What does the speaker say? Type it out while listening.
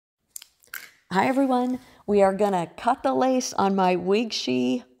Hi everyone, we are gonna cut the lace on my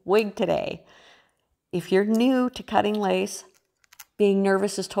Wig-She wig today. If you're new to cutting lace, being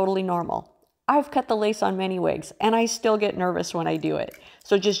nervous is totally normal. I've cut the lace on many wigs and I still get nervous when I do it.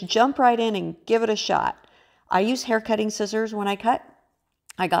 So just jump right in and give it a shot. I use hair cutting scissors when I cut.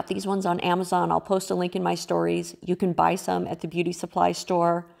 I got these ones on Amazon. I'll post a link in my stories. You can buy some at the beauty supply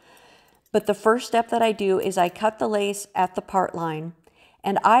store. But the first step that I do is I cut the lace at the part line.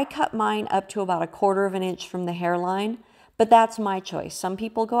 And I cut mine up to about 1/4 of an inch from the hairline, but that's my choice. Some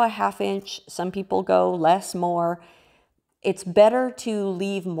people go 1/2 inch, some people go less, more. It's better to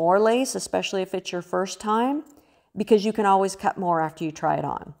leave more lace, especially if it's your first time, because you can always cut more after you try it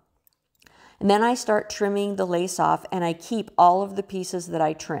on. And then I start trimming the lace off and I keep all of the pieces that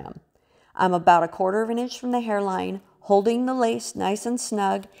I trim. I'm about 1/4 of an inch from the hairline, holding the lace nice and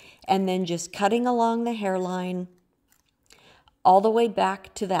snug, and then just cutting along the hairline all the way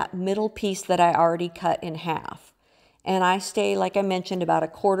back to that middle piece that I already cut in half. And I stay, like I mentioned, about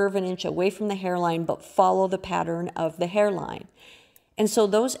 1/4 of an inch away from the hairline, but follow the pattern of the hairline. And so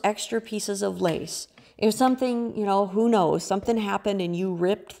those extra pieces of lace, if something, who knows, something happened and you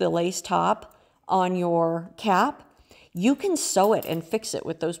ripped the lace top on your cap, you can sew it and fix it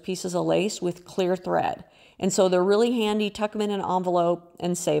with those pieces of lace with clear thread. And so they're really handy. Tuck them in an envelope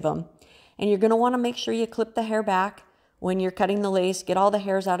and save them. And you're going to want to make sure you clip the hair back when you're cutting the lace, get all the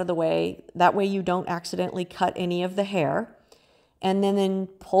hairs out of the way. That way you don't accidentally cut any of the hair. And then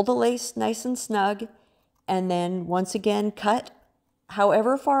pull the lace nice and snug. And then once again, cut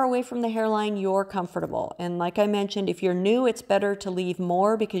however far away from the hairline you're comfortable. And like I mentioned, if you're new, it's better to leave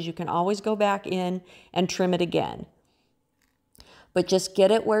more because you can always go back in and trim it again. But just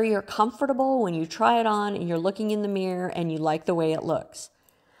get it where you're comfortable when you try it on and you're looking in the mirror and you like the way it looks.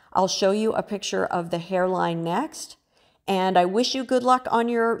 I'll show you a picture of the hairline next. And I wish you good luck on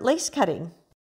your lace cutting.